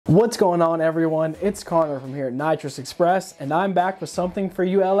What's going on, everyone? It's Connor from here at Nitrous Express, and I'm back with something for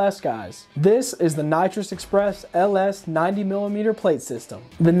you LS guys. This is the Nitrous Express LS 90mm plate system.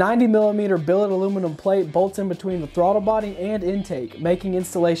 The 90mm billet aluminum plate bolts in between the throttle body and intake, making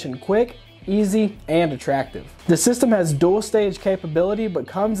installation quick, easy, and attractive. The system has dual stage capability but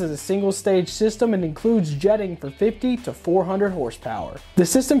comes as a single stage system and includes jetting for 50 to 400 horsepower. The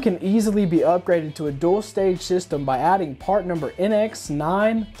system can easily be upgraded to a dual stage system by adding part number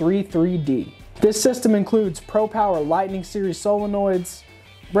NX933D. This system includes ProPower Lightning series solenoids,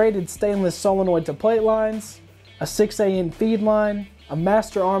 braided stainless solenoid to plate lines, a 6AN feed line, a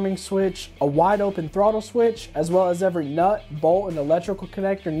master arming switch, a wide open throttle switch, as well as every nut, bolt, and electrical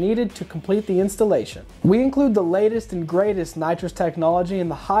connector needed to complete the installation. We include the latest and greatest nitrous technology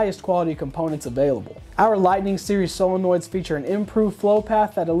and the highest quality components available. Our Lightning series solenoids feature an improved flow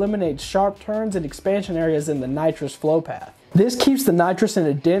path that eliminates sharp turns and expansion areas in the nitrous flow path. This keeps the nitrous in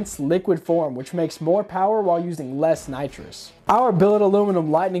a dense liquid form, which makes more power while using less nitrous. Our billet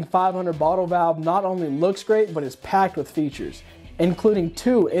aluminum Lightning 500 bottle valve not only looks great, but is packed with features, including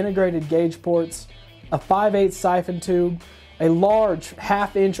 2 integrated gauge ports, a 5/8 siphon tube, a large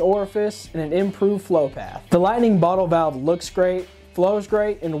 1/2-inch orifice, and an improved flow path. The Lightning bottle valve looks great, flows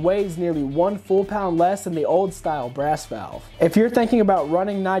great, and weighs nearly 1 full pound less than the old style brass valve. If you're thinking about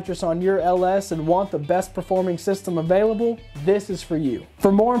running nitrous on your LS and want the best performing system available, this is for you.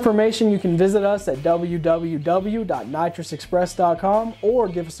 For more information, you can visit us at www.nitrousexpress.com or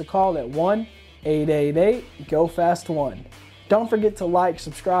give us a call at 1-888-GO-FAST-1. Don't forget to like,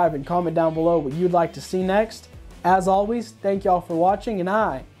 subscribe, and comment down below what you'd like to see next. As always, thank y'all for watching, and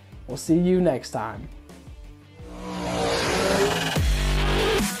I will see you next time.